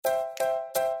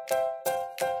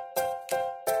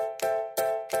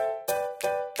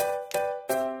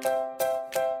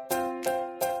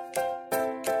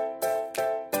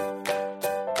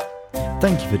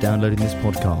Thank you for downloading this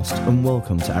podcast and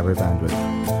welcome to Arrow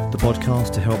Bandwidth, the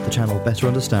podcast to help the channel better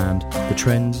understand the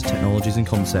trends, technologies and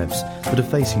concepts that are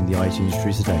facing the IT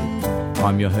industry today.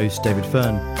 I'm your host David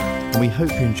Fern and we hope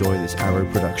you enjoy this Arrow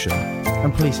production,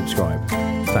 and please subscribe.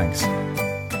 Thanks.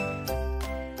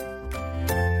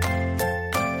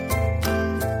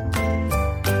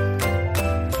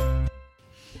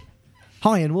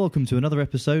 Hi and welcome to another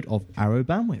episode of Arrow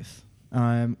Bandwidth.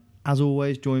 I'm, as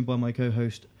always, joined by my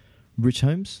co-host Rich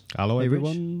Holmes. Hello, hey,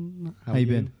 everyone. How you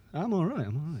been? I'm all right.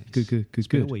 Good. It's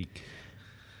been a week.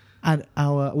 And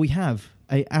we have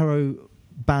a Arrow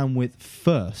Bandwidth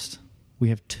first. We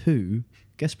have two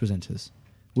guest presenters.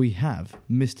 We have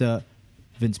Mr.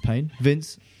 Vince Payne.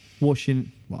 Vince, well,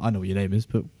 I know what your name is,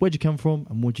 but where'd you come from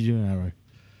and what do you do in Arrow?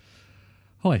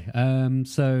 Hi,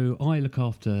 so I look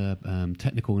after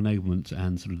technical enablement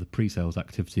and sort of the pre-sales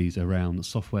activities around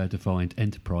software-defined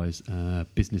enterprise,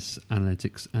 business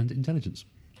analytics and intelligence.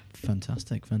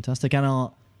 Fantastic. And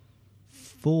our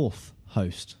fourth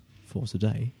host for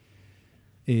today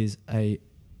is a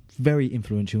very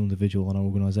influential individual in our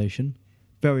organisation,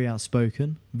 very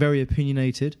outspoken, very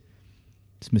opinionated.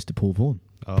 It's Mr. Paul Vaughan.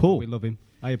 Oh, Paul. we love him.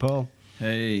 Hey, Paul.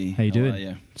 Hey. How you doing? Are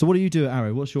you? So what do you do at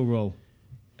Arrow? What's your role?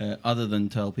 Other than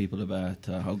tell people about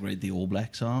how great the All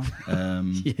Blacks are. Yeah,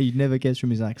 you'd never guess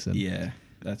from his accent. Yeah,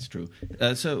 that's true.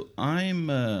 So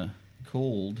I'm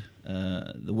called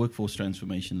the Workforce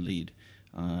Transformation Lead.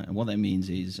 And what that means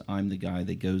is I'm the guy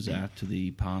that goes out to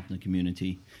the partner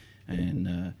community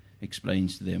and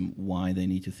explains to them why they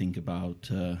need to think about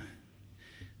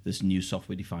this new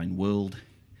software-defined world,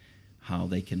 how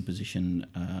they can position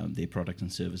their products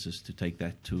and services to take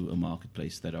that to a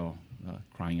marketplace that are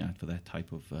crying out for that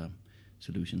type of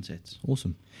solution sets.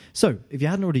 Awesome. So, if you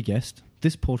hadn't already guessed,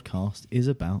 this podcast is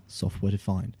about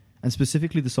software-defined, and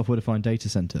specifically the software-defined data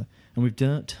center. And we've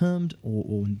termed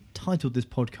or entitled this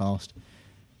podcast,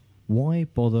 Why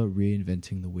Bother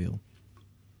Reinventing the Wheel?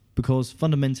 Because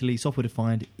fundamentally,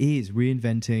 software-defined is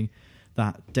reinventing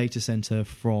that data center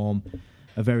from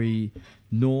a very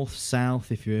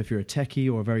north-south, if you're a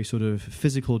techie, or a very sort of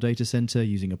physical data center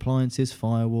using appliances,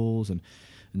 firewalls, and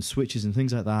switches and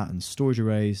things like that, and storage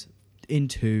arrays,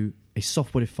 into a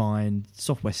software-defined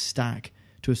software stack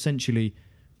to essentially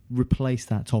replace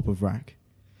that top of rack.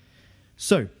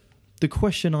 So, the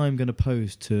question I'm going to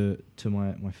pose to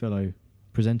my fellow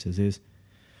presenters is,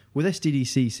 with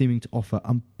SDDC seeming to offer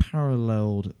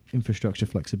unparalleled infrastructure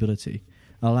flexibility,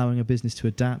 allowing a business to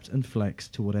adapt and flex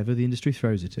to whatever the industry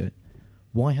throws at it,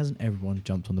 why hasn't everyone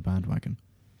jumped on the bandwagon?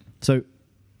 So,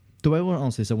 the way I want to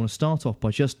answer this, I want to start off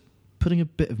by just putting a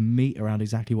bit of meat around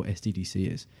exactly what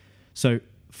SDDC is. So,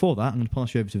 for that, I'm going to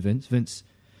pass you over to Vince. Vince,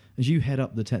 as you head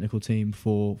up the technical team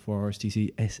for our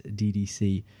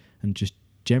SDDC and just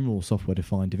general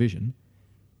software-defined division,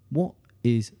 what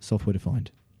is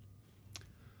software-defined?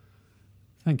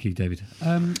 Thank you, David.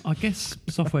 I guess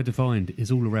software-defined is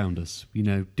all around us. You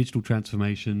know, digital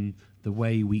transformation, the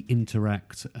way we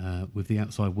interact with the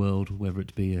outside world, whether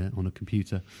it be on a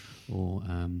computer or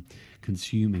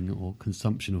consuming or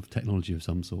consumption of technology of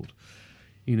some sort.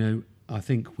 You know, I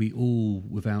think we all,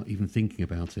 without even thinking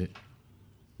about it,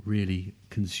 really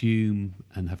consume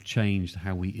and have changed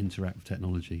how we interact with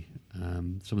technology.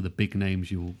 Some of the big names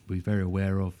you'll be very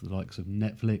aware of, the likes of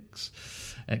Netflix,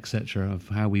 etc., of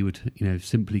how we would,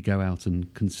 simply go out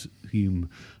and consume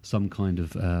some kind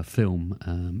of film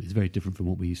is very different from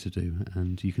what we used to do.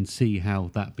 And you can see how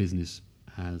that business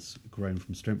has grown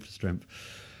from strength to strength.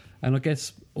 And I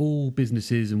guess all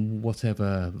businesses and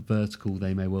whatever vertical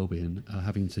they may well be in are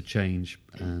having to change,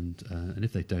 and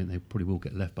if they don't, they probably will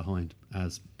get left behind,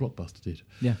 as Blockbuster did.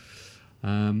 Yeah.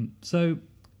 So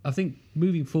I think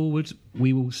moving forward,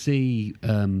 we will see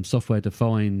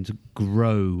software-defined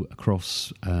grow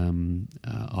across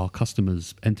our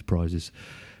customers' enterprises,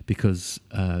 because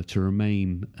to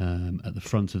remain at the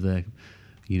front of their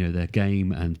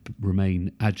game and remain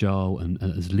agile and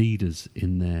as leaders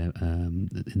in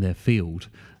their field,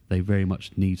 they very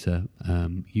much need to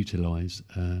utilise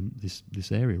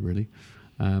this area really.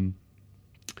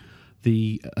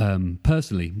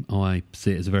 Personally, I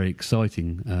see it as a very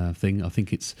exciting thing. I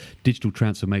think it's digital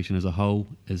transformation as a whole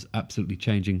is absolutely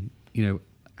changing.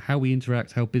 How we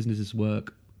interact, how businesses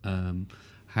work,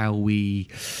 how we,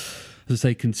 as I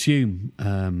say, consume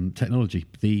technology.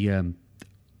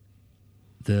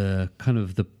 The kind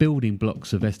of the building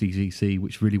blocks of SDDC,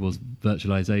 which really was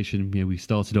virtualization. We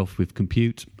started off with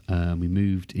compute, we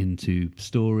moved into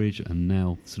storage, and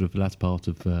now sort of the last part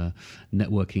of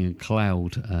networking and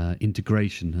cloud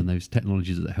integration, and those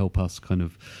technologies that help us kind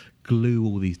of glue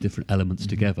all these different elements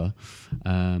together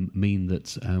mean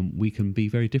that we can be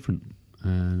very different.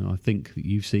 and I think that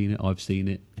you've seen it. I've seen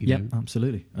it. Yeah, know.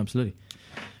 absolutely.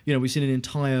 You know, we've seen an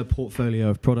entire portfolio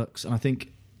of products, and I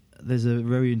think there's a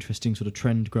very interesting sort of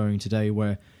trend growing today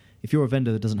where if you're a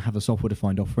vendor that doesn't have a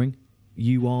software-defined offering,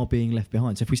 you are being left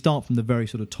behind. So if we start from the very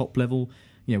sort of top level,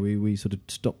 you know, we sort of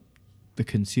stop the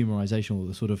consumerization or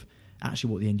the sort of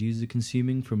actually what the end users are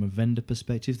consuming from a vendor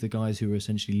perspective, the guys who are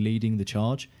essentially leading the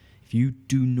charge. If you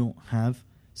do not have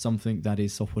something that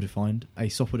is software-defined, a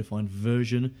software-defined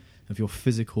version of your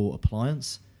physical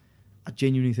appliance, I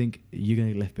genuinely think you're going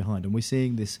to get left behind. And we're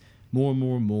seeing this more and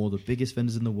more and more. The biggest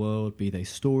vendors in the world, be they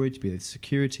storage, be they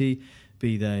security,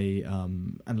 be they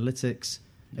analytics,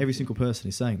 every single person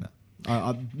is saying that.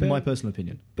 My personal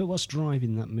opinion. But what's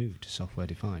driving that move to software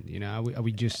defined? You know, are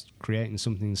we just creating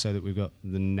something so that we've got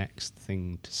the next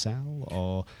thing to sell,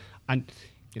 or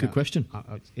Good question.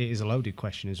 It is a loaded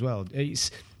question as well.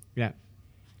 It's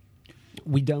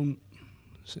we don't,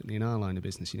 certainly in our line of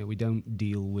business, you know, we don't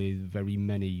deal with very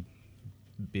many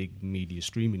big media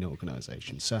streaming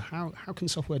organisations. So how can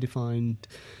software defined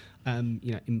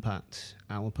impact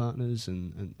our partners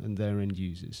and their end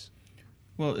users?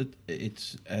 Well,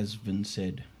 it's as Vince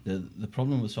said, the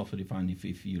problem with software defined,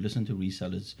 if you listen to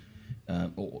resellers,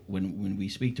 or when we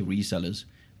speak to resellers,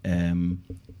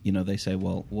 they say,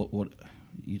 well, what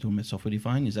you talking about software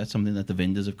defined? Is that something that the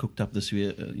vendors have cooked up this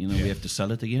year? We have to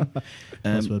sell it again.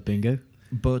 Password bingo.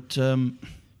 But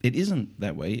it isn't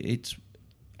that way. It's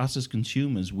us as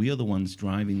consumers. We are the ones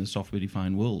driving the software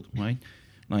defined world, right?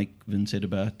 Like Vince said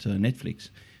about Netflix.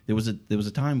 There was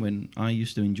a time when I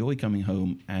used to enjoy coming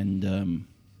home and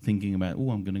thinking about,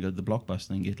 I'm going to go to the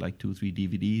Blockbuster and get like 2 or 3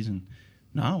 DVDs, and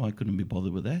now I couldn't be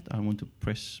bothered with that. I want to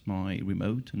press my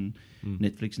remote and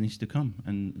Netflix needs to come.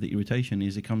 And the irritation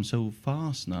is it comes so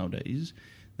fast nowadays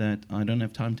that I don't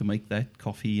have time to make that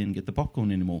coffee and get the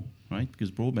popcorn anymore, right?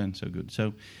 Because broadband's so good.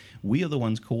 So we are the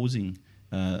ones causing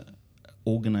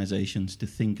organizations to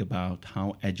think about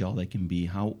how agile they can be,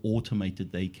 how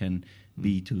automated they can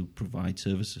be to provide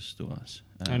services to us.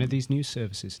 And are these new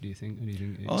services, do you think? Or do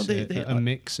you think it's they a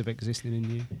mix of existing and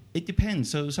new? It depends.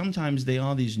 So sometimes they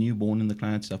are these newborn in the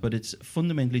cloud stuff, but it's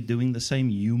fundamentally doing the same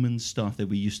human stuff that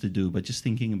we used to do, but just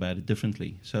thinking about it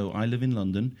differently. So I live in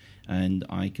London, and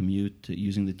I commute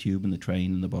using the tube and the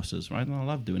train and the buses, right? And I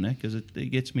love doing that because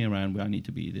it gets me around where I need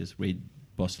to be. There's red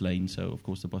bus lane, so of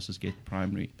course the buses get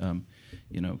primary,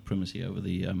 primacy over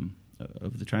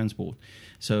the transport.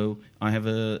 So I have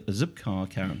a Zipcar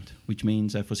account, which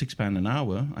means that for £6 an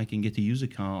hour, I can get to use a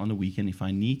car on a weekend if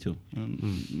I need to.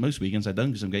 Most weekends I don't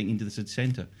because I'm going into the city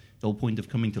centre. The whole point of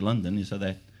coming to London is so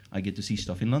that I get to see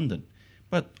stuff in London.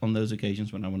 But on those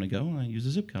occasions when I want to go, I use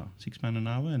a Zipcar, £6 an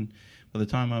hour. And by the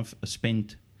time I've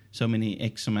spent so many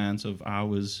X amounts of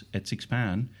hours at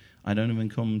 £6, I don't even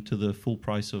come to the full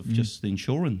price of just the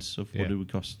insurance of what it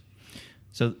would cost.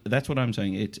 So that's what I'm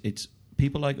saying. It's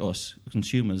people like us,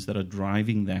 consumers, that are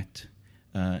driving that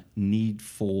need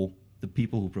for the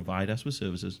people who provide us with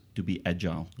services to be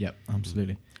agile. Yep,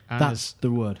 absolutely. And That's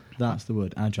the word,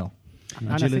 agile.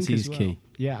 Agility is key.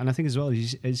 Yeah, and I think as well,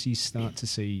 as you start to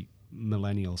see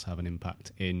millennials have an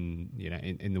impact in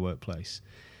the workplace,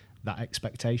 that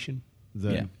expectation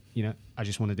that, I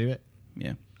just want to do it.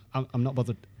 Yeah. I'm not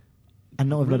bothered. And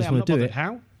not everybody just want to do it.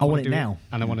 How? I want it now.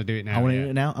 And I want to do it now. I want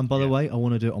it now. And by the way, I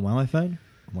want to do it on my iPhone,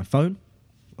 on my phone.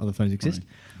 Other phones exist.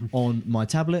 Right. On my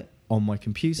tablet, on my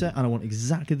computer. And I want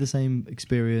exactly the same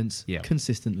experience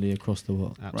consistently across the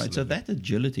world. Absolutely. Right. So that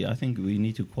agility, I think we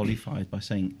need to qualify it by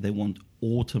saying they want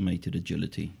automated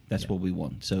agility. That's what we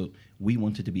want. So we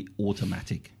want it to be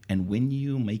automatic. And when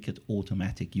you make it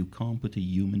automatic, you can't put a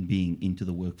human being into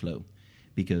the workflow,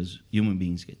 because human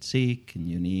beings get sick and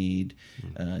you need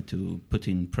to put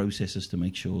in processes to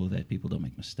make sure that people don't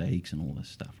make mistakes and all this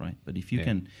stuff, right? But if you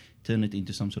can turn it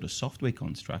into some sort of software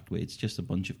construct where it's just a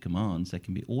bunch of commands that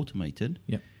can be automated,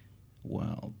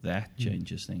 well, that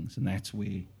changes things. And that's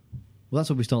where... Well, that's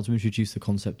where we start to introduce the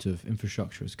concept of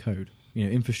infrastructure as code.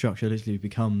 Infrastructure literally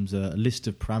becomes a list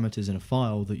of parameters in a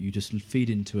file that you just feed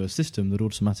into a system that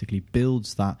automatically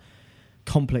builds that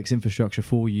complex infrastructure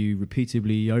for you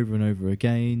repeatedly over and over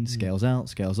again, scales out,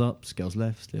 scales up, scales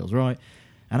left, scales right.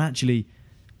 And actually,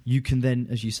 you can then,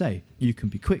 as you say, you can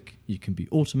be quick, you can be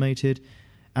automated.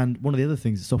 And one of the other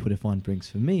things that software defined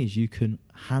brings for me is you can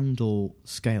handle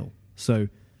scale. So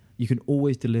you can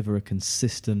always deliver a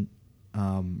consistent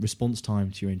response time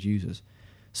to your end users.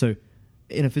 So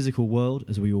in a physical world,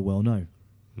 as we all well know,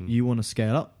 you want to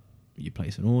scale up, you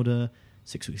place an order,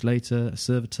 6 weeks later, a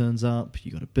server turns up,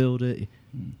 you got to build it.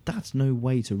 That's no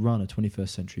way to run a 21st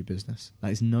century business. That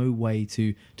is no way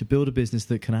to build a business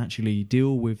that can actually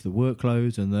deal with the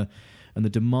workloads and the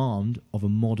demand of a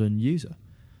modern user.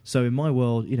 So in my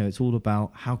world, it's all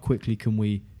about how quickly can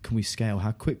we scale,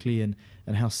 how quickly and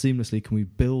how seamlessly can we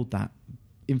build that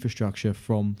infrastructure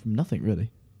from nothing,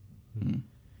 really. Mm.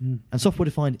 And software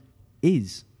defined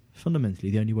is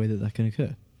fundamentally the only way that can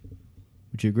occur.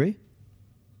 Would you agree?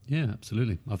 Yeah,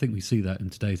 absolutely. I think we see that in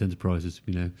today's enterprises.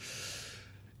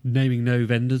 Naming no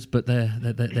vendors, but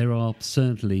there are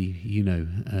certainly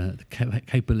the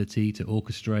capability to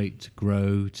orchestrate, to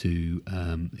grow, to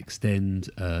extend,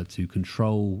 to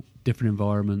control different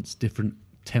environments, different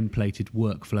templated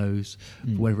workflows,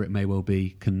 whatever it may well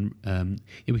be.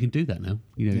 We can do that now.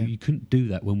 You couldn't do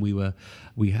that when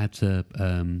we had to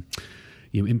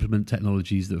implement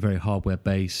technologies that are very hardware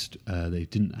based. They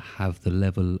didn't have the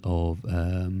level of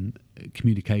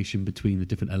communication between the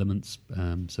different elements.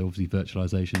 So obviously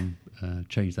virtualization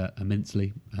changed that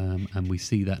immensely, and we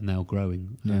see that now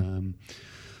growing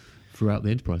throughout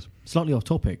the enterprise. Slightly off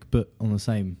topic, but on the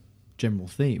same general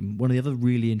theme, one of the other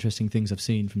really interesting things I've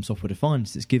seen from software defined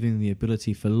is it's giving the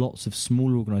ability for lots of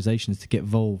smaller organizations to get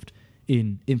involved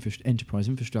in enterprise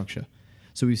infrastructure.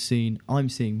 So I'm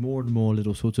seeing more and more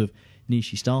little sort of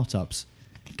niche startups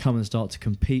come and start to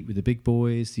compete with the big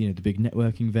boys, the big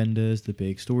networking vendors, the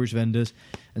big storage vendors,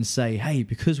 and say, hey,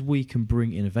 because we can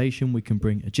bring innovation, we can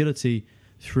bring agility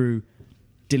through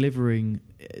delivering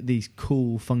these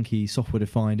cool, funky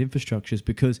software-defined infrastructures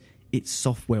because it's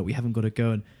software. We haven't got to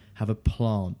go and have a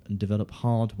plant and develop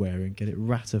hardware and get it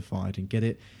ratified and get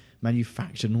it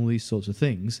manufactured and all these sorts of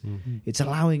things. Mm-hmm. It's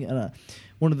allowing...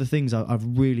 one of the things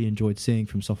I've really enjoyed seeing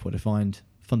from software-defined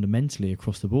fundamentally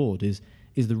across the board is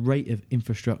the rate of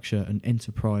infrastructure and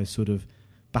enterprise sort of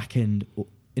back-end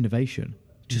innovation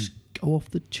just go off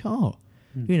the chart.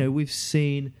 We've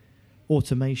seen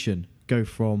automation go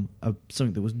from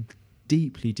something that was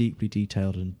deeply, deeply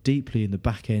detailed and deeply in the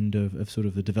back end of sort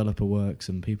of the developer works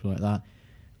and people like that,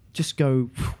 just go,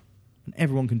 and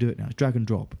everyone can do it now. It's drag and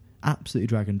drop, absolutely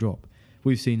drag and drop.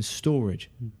 We've seen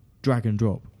storage, drag and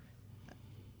drop.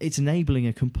 It's enabling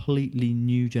a completely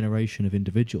new generation of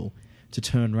individual to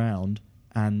turn around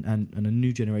and a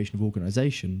new generation of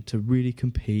organisation to really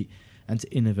compete and to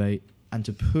innovate and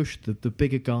to push the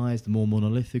bigger guys, the more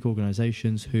monolithic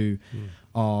organisations who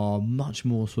are much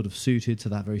more sort of suited to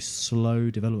that very slow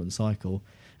development cycle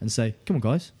and say, come on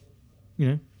guys,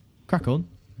 crack on.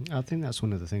 I think that's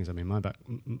one of the things. I mean,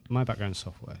 my background's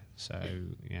software, so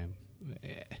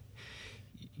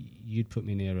you'd put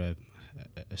me near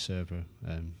a server,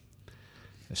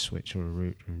 a switch or a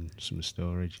router and some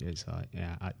storage. It's like,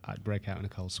 I'd break out in a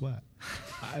cold sweat.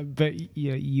 But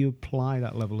you apply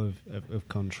that level of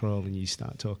control and you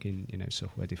start talking,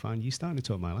 software defined. You start to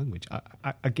talk my language.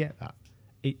 I get that.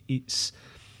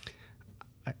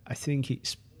 I think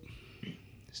it's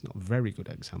not a very good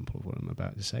example of what I'm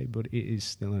about to say, but it is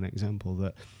still an example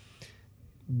that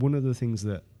one of the things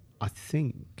that I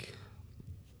think,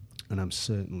 and I'm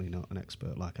certainly not an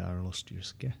expert like our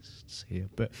illustrious guests here,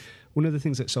 but one of the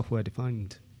things that software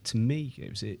defined to me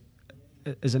is it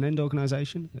as an end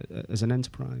organisation, as an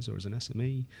enterprise or as an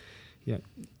SME,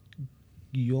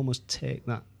 you almost take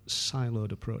that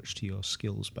siloed approach to your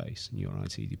skills base and your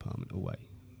IT department away,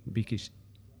 because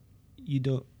you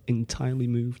don't entirely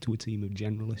move to a team of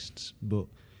generalists, but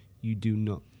you do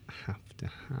not have to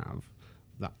have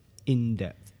that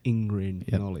in-depth, ingrained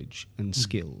knowledge and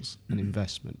skills and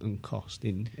investment and cost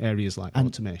in areas like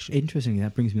automation. Interestingly,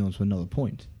 that brings me on to another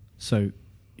point. So,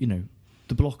 the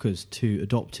blockers to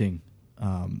adopting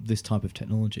this type of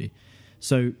technology.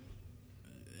 So,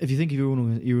 if you think of you're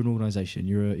an organisation,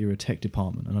 you're a tech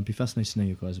department, and I'd be fascinated to know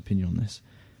your guys' opinion on this.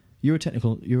 You're a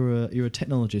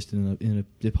technologist in a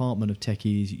department of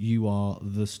techies. You are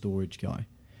the storage guy.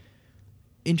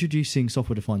 Introducing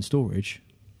software-defined storage,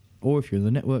 or if you're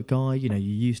the network guy, you're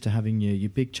used to having your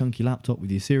big chunky laptop with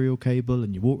your serial cable,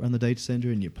 and you walk around the data center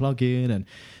and you plug in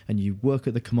and you work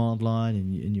at the command line,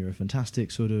 and you're a fantastic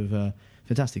sort of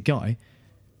fantastic guy.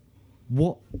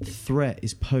 What threat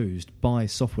is posed by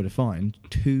software-defined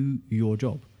to your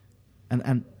job,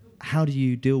 and how do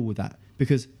you deal with that?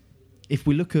 Because if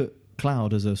we look at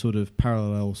cloud as a sort of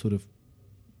parallel sort of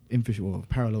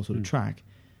track,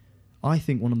 I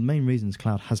think one of the main reasons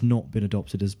cloud has not been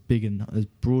adopted as big and as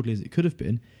broadly as it could have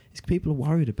been is people are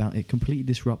worried about it completely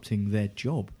disrupting their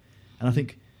job. And I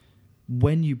think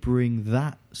when you bring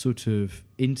that sort of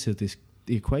into the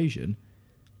equation,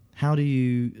 how do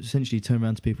you essentially turn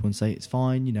around to people and say it's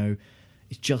fine,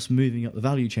 it's just moving up the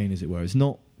value chain, as it were. It's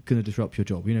not going to disrupt your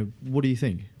job. What do you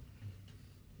think?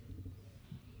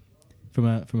 From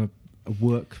a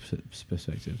work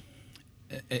perspective,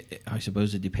 I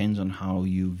suppose it depends on how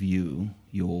you view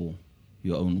your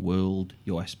your own world,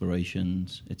 your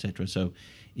aspirations, etc. So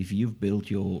if you've built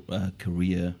your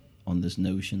career on this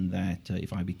notion that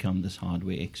if I become this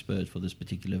hardware expert for this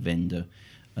particular vendor,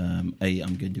 I'm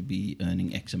going to be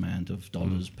earning X amount of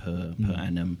dollars per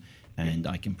annum, and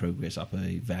I can progress up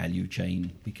a value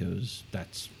chain because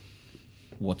that's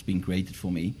what's been created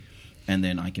for me. And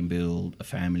then I can build a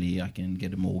family, I can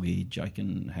get a mortgage, I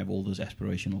can have all those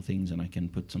aspirational things, and I can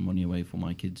put some money away for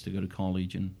my kids to go to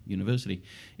college and university.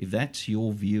 If that's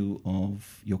your view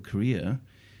of your career,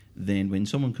 then when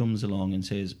someone comes along and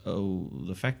says, oh,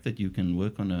 the fact that you can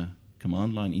work on a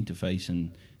command line interface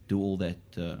and do all that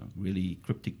really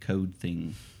cryptic code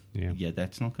thing,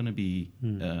 that's not going to be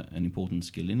an important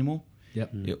skill anymore.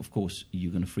 Yep. Of course,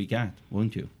 you're going to freak out,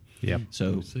 won't you? Yeah.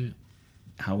 So,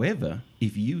 however,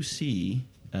 if you see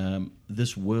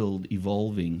this world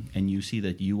evolving and you see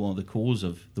that you are the cause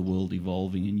of the world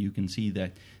evolving, and you can see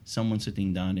that someone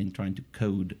sitting down and trying to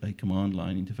code a command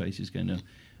line interface is going to,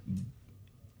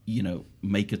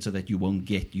 make it so that you won't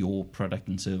get your product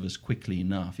and service quickly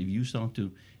enough. If you start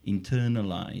to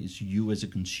internalize you as a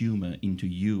consumer into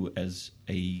you as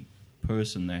a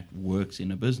person that works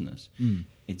in a business,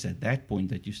 it's at that point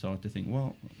that you start to think,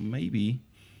 well, maybe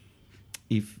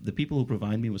if the people who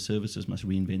provide me with services must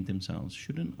reinvent themselves,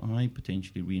 shouldn't I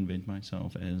potentially reinvent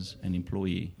myself as an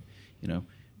employee?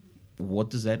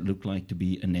 What does that look like to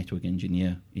be a network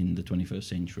engineer in the 21st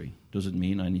century? Does it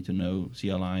mean I need to know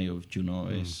CLI of Juno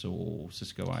OS or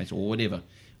Cisco ICE or whatever?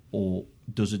 Or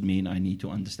does it mean I need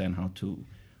to understand how to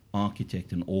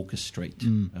architect and orchestrate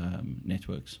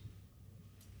networks?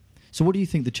 So what do you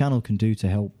think the channel can do to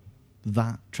help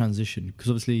that transition? Because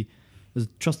obviously there's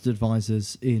trusted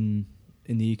advisors in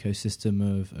the ecosystem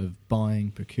of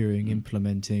buying, procuring,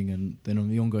 implementing, and then on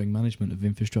the ongoing management of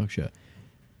infrastructure.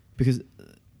 Because,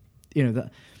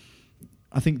 that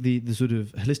I think the sort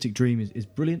of holistic dream is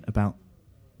brilliant about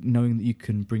knowing that you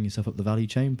can bring yourself up the value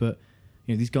chain, but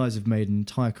these guys have made an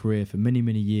entire career for many,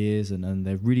 many years, and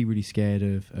they're really, really scared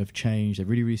of change. They're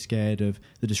really, really scared of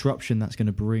the disruption that's going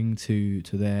to bring to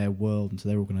their world and to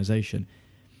their organization.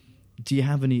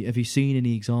 Have you seen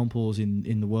any examples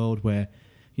in the world where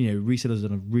resellers have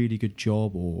done a really good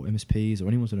job, or MSPs or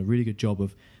anyone's done a really good job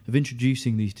of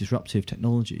introducing these disruptive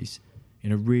technologies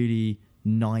in a really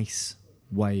nice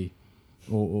way,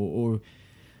 or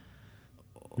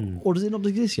does it not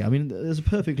exist yet? I mean, there's a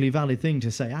perfectly valid thing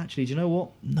to say, actually, do you know what?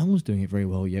 No one's doing it very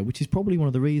well yet, which is probably one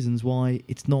of the reasons why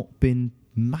it's not been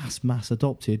mass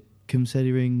adopted,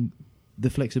 considering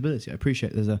the flexibility. I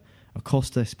appreciate there's a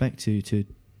cost aspect to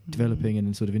developing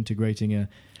and sort of integrating a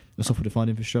software-defined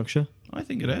infrastructure. I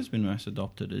think it has been mass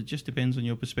adopted. It just depends on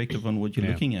your perspective on what you're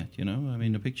looking at. I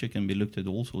mean, a picture can be looked at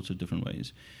all sorts of different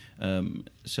ways.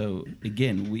 So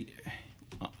again,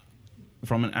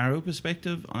 from an Arrow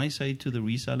perspective, I say to the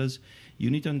resellers, you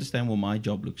need to understand what my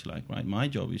job looks like, right? My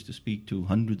job is to speak to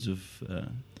hundreds of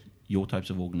your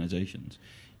types of organizations.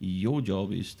 Your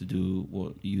job is to do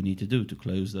what you need to do to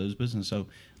close those businesses. So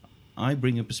I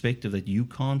bring a perspective that you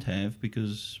can't have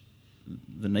because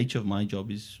the nature of my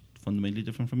job is fundamentally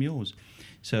different from yours.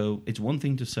 So it's one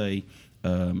thing to say,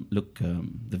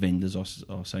 the vendors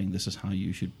are saying this is how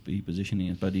you should be positioning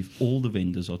it. But if all the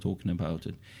vendors are talking about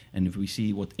it, and if we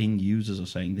see what end users are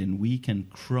saying, then we can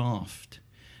craft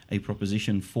a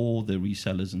proposition for the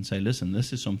resellers and say, listen,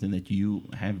 this is something that you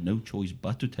have no choice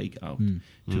but to take out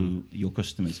to your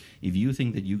customers. If you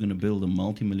think that you're going to build a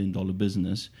multi-million-dollar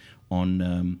business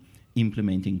on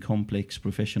implementing complex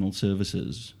professional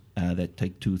services that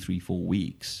take 2, 3, 4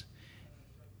 weeks,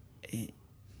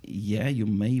 you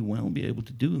may well be able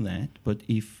to do that. But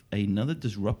if another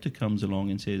disruptor comes along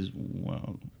and says,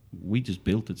 well, we just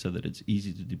built it so that it's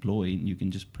easy to deploy and you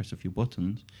can just press a few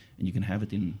buttons and you can have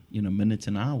it in minutes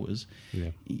and hours,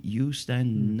 you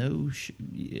stand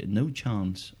no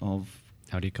chance of...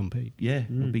 How do you compete?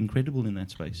 Of being credible in that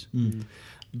space.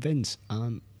 Vince,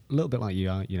 a little bit like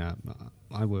you,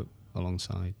 I work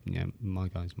alongside my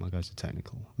guys are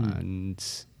technical, and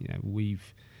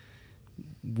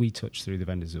we touch through the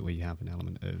vendors that we have an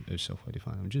element of software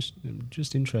defined. I'm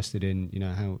just interested in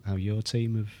how your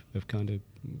team have kind of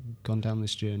gone down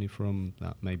this journey from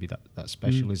that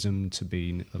specialism to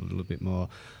being a little bit more,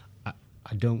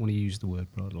 I don't want to use the word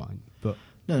broadline, but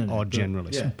or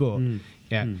generalist,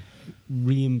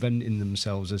 reinventing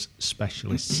themselves as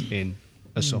specialists in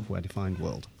a software defined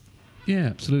world. Yeah,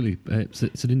 absolutely.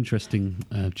 It's an interesting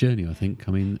journey, I think.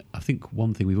 I mean, I think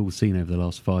one thing we've all seen over the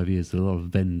last 5 years, that a lot of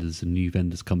vendors and new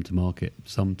vendors come to market,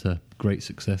 some to great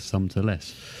success, some to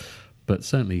less. But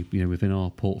certainly, within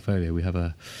our portfolio, we have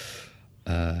a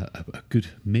good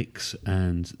mix,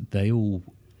 and they all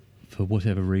for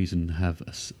whatever reason, have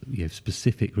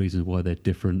specific reasons why they're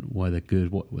different, why they're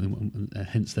good,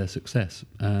 hence their success.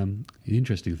 The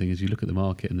interesting thing is you look at the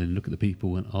market and then look at the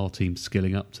people and our team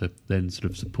skilling up to then sort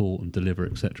of support and deliver,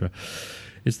 etc.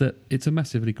 Is that it's a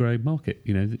massively growing market.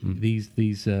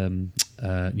 These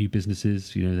new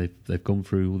businesses, they've gone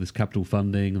through all this capital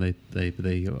funding, they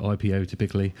IPO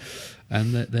typically,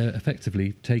 and they're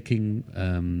effectively taking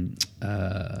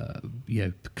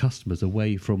customers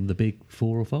away from the big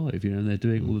 4 or 5, and they're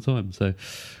doing it all the time. So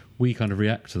we kind of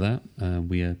react to that.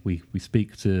 We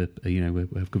speak to we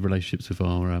have good relationships with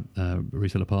our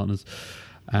reseller partners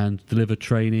and deliver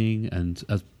training. And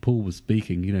as Paul was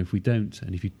speaking, if you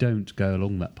don't go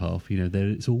along that path,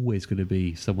 it's always going to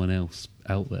be someone else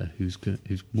out there who's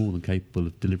more than capable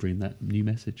of delivering that new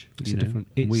message.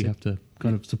 We have to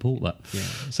kind of support that. Yeah,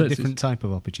 so a different type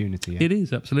of opportunity. Yeah. It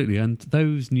is, absolutely. And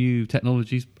those new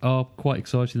technologies are quite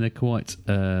exciting. They're quite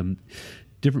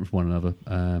different from one another,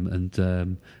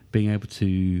 and being able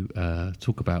to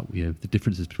talk about the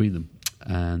differences between them,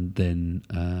 and then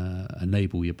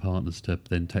enable your partners to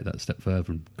then take that step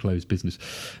further and close business.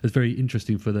 It's very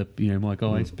interesting for the my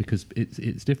guys, because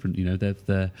it's different.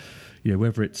 They're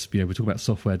whether it's we're talking about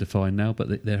software defined now,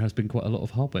 but there has been quite a lot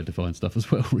of hardware defined stuff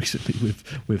as well recently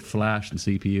with flash and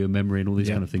CPU and memory and all these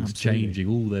kind of things changing.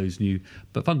 All those new,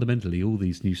 but fundamentally all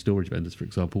these new storage vendors, for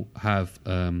example, have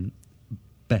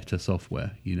better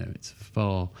software. It's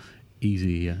far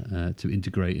easier to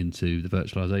integrate into the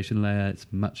virtualization layer. It's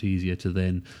much easier to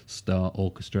then start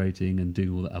orchestrating and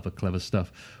do all the other clever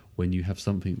stuff when you have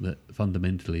something that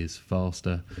fundamentally is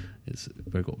faster, it's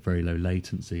got very low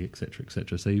latency, etc.,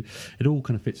 etc. So it all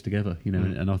kind of fits together,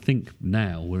 and I think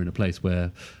now we're in a place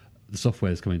where the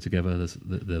software is coming together,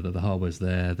 the hardware's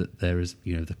there, that there is,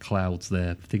 the cloud's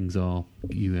there, things are,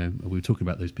 we were talking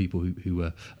about those people who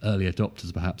were early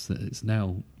adopters perhaps, that it's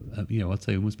now, I'd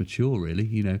say almost mature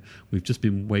really, we've just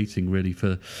been waiting really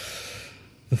for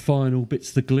the final bits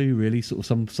of the glue really, sort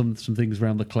of some things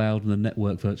around the cloud and the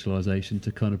network virtualization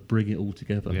to kind of bring it all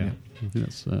together. Yeah. I think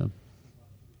that's been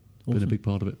a big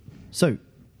part of it. So,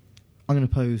 I'm going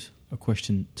to pose a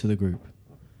question to the group.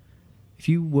 If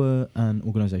you were an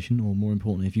organisation, or more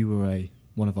importantly, if you were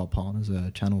one of our partners, a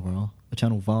channel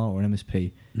VAR or an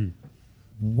MSP,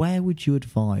 where would you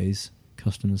advise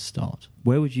customers start?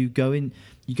 Where would you go in?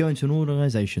 You go into an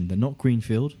organisation, they're not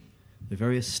greenfield, they're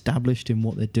very established in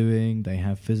what they're doing, they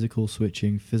have physical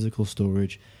switching, physical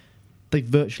storage, they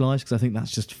virtualise, because I think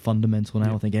that's just fundamental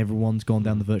now. I think everyone's gone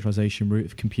down the virtualisation route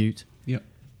of compute. Yep.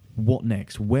 What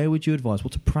next? Where would you advise?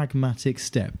 What's a pragmatic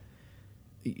step?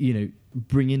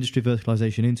 Bring industry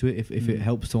verticalization into it if it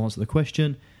helps to answer the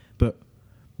question. But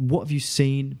what have you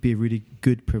seen be a really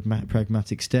good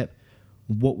pragmatic step?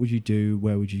 What would you do?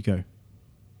 Where would you go?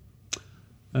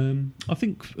 I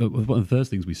think one of the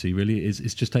first things we see really is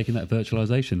just taking that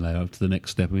virtualization layer up to the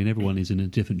next step. I mean, everyone is in a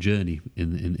different journey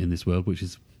in this world, which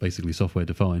is basically software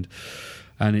defined.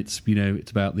 And it's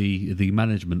about the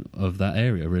management of that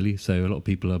area really. So a lot of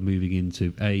people are moving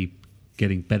into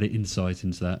getting better insight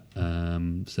into that,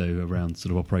 so around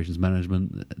sort of operations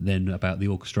management, then about the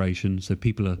orchestration. So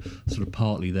people are sort of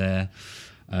partly there.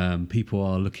 People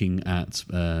are looking at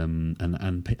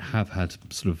and have had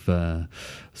sort of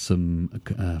some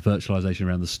virtualization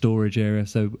around the storage area.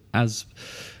 So as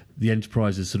the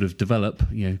enterprises sort of develop,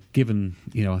 given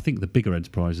I think the bigger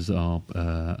enterprises are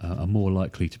more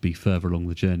likely to be further along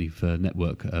the journey for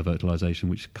network virtualization,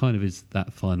 which kind of is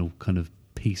that final kind of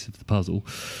piece of the puzzle.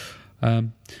 But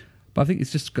I think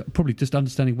it's probably just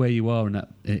understanding where you are in that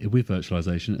with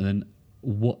virtualization, and then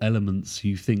what elements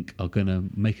you think are going to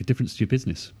make a difference to your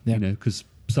business. Yeah. Because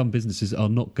some businesses are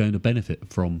not going to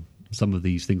benefit from some of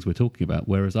these things we're talking about,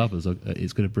 whereas others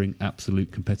it's going to bring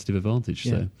absolute competitive advantage.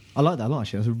 Yeah. So I like that a lot,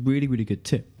 actually. That's a really, really good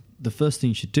tip. The first thing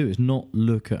you should do is not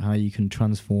look at how you can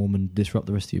transform and disrupt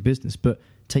the rest of your business, but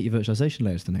take your virtualization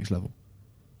layers to the next level.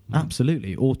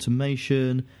 Absolutely.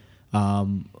 Automation,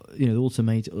 the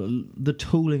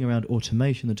tooling around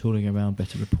automation, the tooling around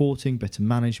better reporting, better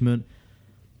management.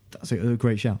 That's a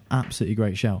great shout. Absolutely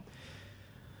great shout.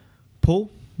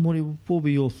 Paul, what will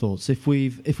be your thoughts if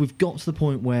we've got to the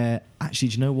point where actually,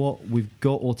 do you know what? We've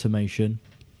got automation,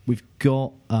 we've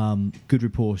got good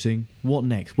reporting. What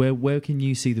next? Where can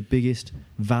you see the biggest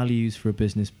values for a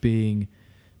business being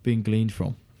gleaned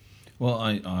from? Well,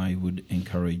 I would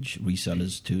encourage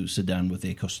resellers to sit down with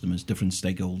their customers, different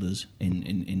stakeholders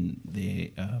in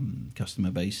their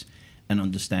customer base, and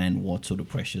understand what sort of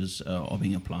pressures are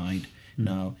being applied.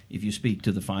 Now, if you speak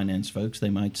to the finance folks, they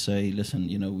might say, listen,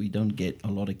 we don't get a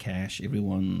lot of cash.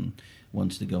 Everyone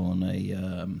wants to go on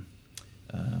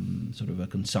sort of a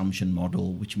consumption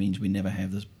model, which means we never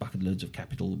have this bucket loads of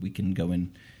capital we can go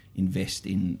and invest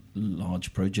in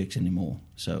large projects anymore.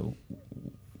 So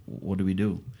what do we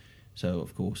do? So,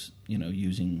 of course,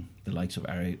 using the likes of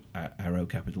Arrow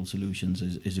Capital Solutions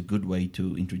is a good way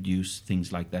to introduce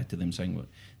things like that to them, saying, well,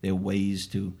 there are ways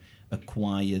to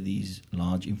acquire these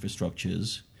large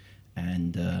infrastructures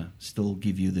and still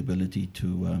give you the ability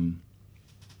to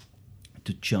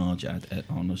charge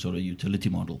on a sort of utility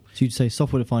model. So you'd say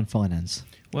software-defined finance?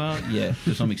 Well, yeah,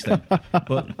 to some extent.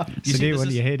 But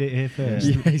you heard it here first.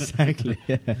 Yeah, exactly.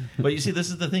 Yeah. But you see, this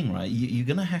is the thing, right? You're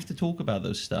going to have to talk about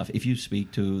those stuff if you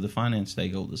speak to the finance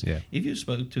stakeholders. Yeah. If you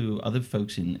spoke to other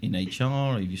folks in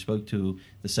HR, if you spoke to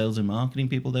the sales and marketing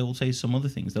people, they will say some other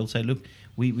things. They'll say, look,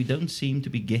 we don't seem to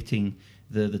be getting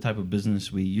the type of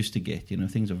business we used to get.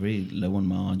 Things are very low on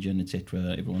margin,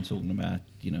 etc. Everyone's talking about,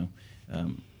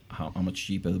 how much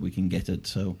cheaper we can get it.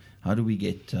 So how do we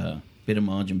get better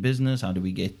margin business? How do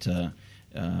we get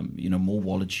more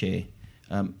wallet share?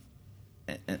 And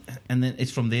then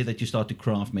it's from there that you start to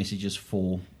craft messages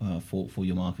for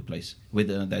your marketplace,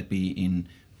 whether that be in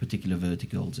particular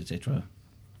verticals, etc.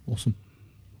 Awesome.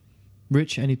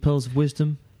 Rich, any pearls of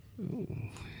wisdom? Ooh,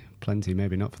 plenty,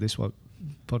 maybe not for this one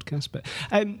podcast, but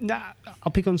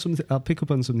I'll pick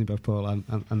up on something both Paul and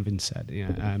Vince said.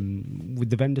 With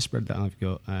the vendor spread that I've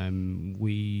got,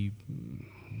 we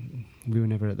were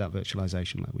never at that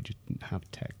virtualization level. We just didn't have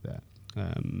tech there,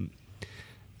 and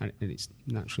it's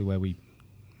naturally where we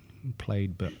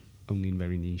played, but only in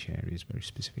very niche areas, very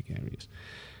specific areas.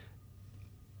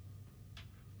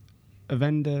 A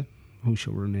vendor who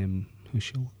shall remain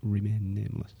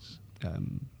nameless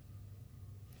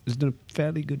has done a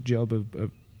fairly good job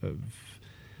of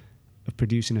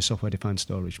producing a software-defined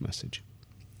storage message,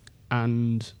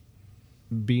 and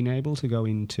being able to go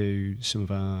into some of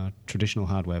our traditional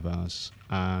hardware VARs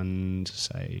and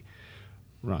say,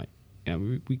 right,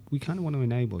 we kind of want to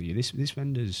enable you. This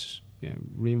vendor's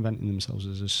reinventing themselves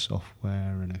as a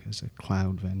software and as a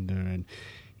cloud vendor, and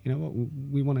you know what,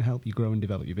 we want to help you grow and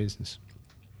develop your business.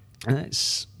 And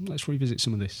let's revisit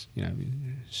some of this,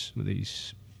 some of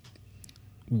these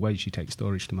ways you take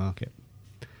storage to market.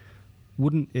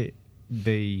 Wouldn't it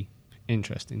be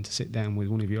interesting to sit down with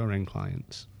one of your end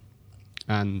clients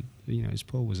and, as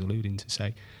Paul was alluding to,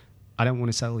 say, I don't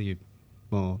want to sell you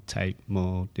more tape,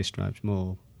 more disk drives,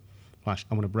 more flash.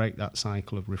 I want to break that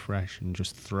cycle of refresh and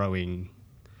just throwing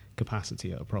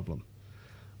capacity at a problem.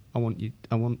 I want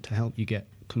to help you get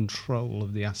control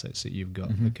of the assets that you've got,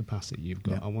 the capacity you've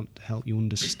got. Yeah. I want to help you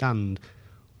understand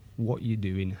what you're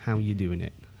doing, how you're doing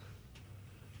it,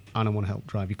 and I want to help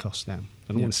drive your costs down.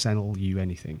 I don't want to sell you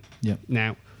anything. Yeah.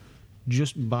 Now,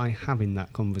 just by having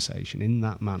that conversation in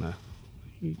that manner,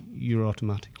 you're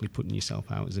automatically putting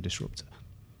yourself out as a disruptor.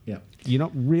 Yeah. You're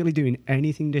not really doing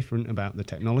anything different about the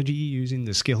technology you're using,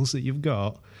 the skills that you've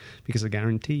got, because I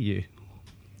guarantee you,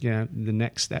 the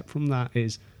next step from that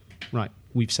is, right,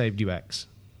 we've saved you X.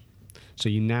 So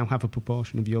you now have a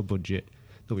proportion of your budget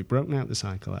that we've broken out the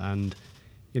cycle, and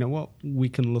you know what? We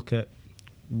can look at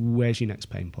where's your next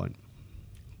pain point?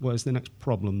 Where's the next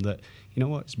problem that,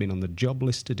 it's been on the job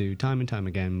list to do time and time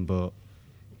again, but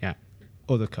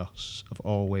other costs have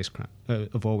always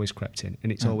crept in,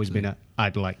 and it's always been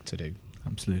I'd like to do.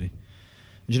 Absolutely.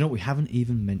 And do you know what? We haven't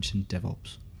even mentioned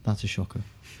DevOps. That's a shocker.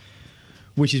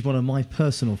 Which is one of my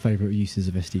personal favourite uses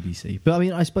of SDDC. But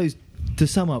I suppose to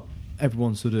sum up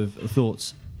everyone's sort of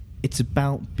thoughts, it's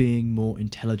about being more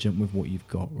intelligent with what you've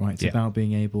got, right? It's about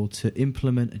being able to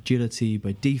implement agility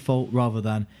by default rather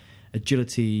than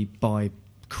agility by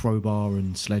crowbar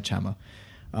and sledgehammer.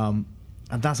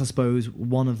 And that's, I suppose,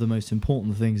 one of the most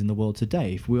important things in the world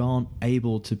today. If we aren't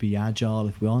able to be agile,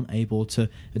 if we aren't able to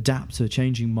adapt to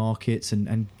changing markets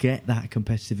and get that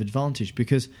competitive advantage,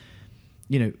 because,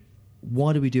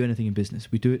 why do we do anything in business?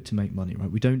 We do it to make money,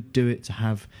 right? We don't do it to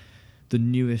have the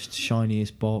newest,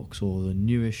 shiniest box or the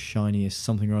newest, shiniest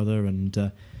something or other.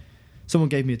 And someone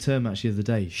gave me a term actually the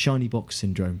other day, shiny box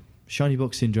syndrome. Shiny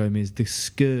box syndrome is the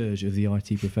scourge of the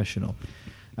IT professional.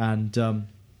 And,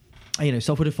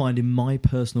 software-defined, in my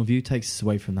personal view, takes us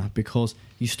away from that, because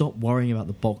you stop worrying about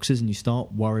the boxes and you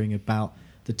start worrying about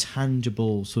the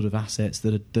tangible sort of assets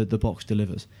that the box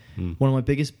delivers. One of my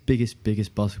biggest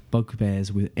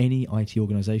bugbears with any IT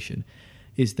organisation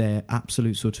is their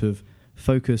absolute sort of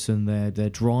focus and their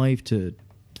drive to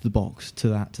the box, to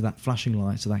that flashing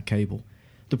light, to that cable.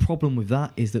 The problem with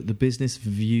that is that the business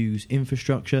views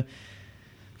infrastructure,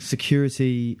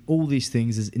 security, all these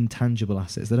things as intangible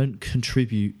assets. They don't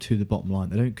contribute to the bottom line.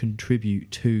 They don't contribute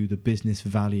to the business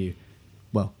value.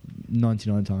 Well,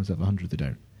 99 times out of 100 they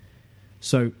don't.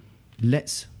 So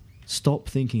let's Stop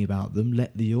thinking about them.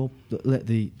 Let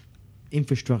the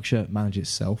infrastructure manage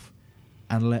itself,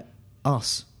 and let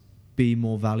us be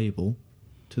more valuable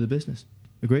to the business.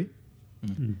 Agree?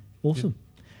 Mm. Awesome.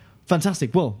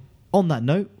 Fantastic. Well, on that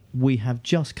note, we have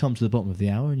just come to the bottom of the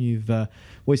hour, and you've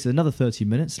wasted another 30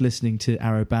 minutes listening to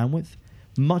Arrow Bandwidth.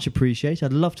 Much appreciated.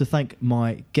 I'd love to thank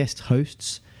my guest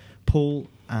hosts, Paul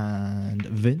and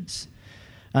Vince,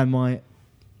 and my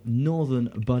northern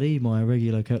buddy, my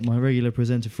regular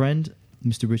presenter friend,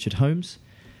 Mr. Richard Holmes.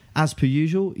 As per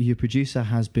usual, your producer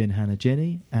has been Hannah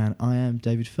Jenny, and I am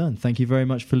David Fern. Thank you very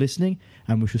much for listening,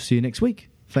 and we shall see you next week.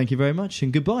 Thank you very much,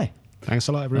 and goodbye. Thanks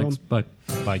a lot, everyone. Thanks.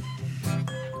 Bye.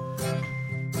 Bye.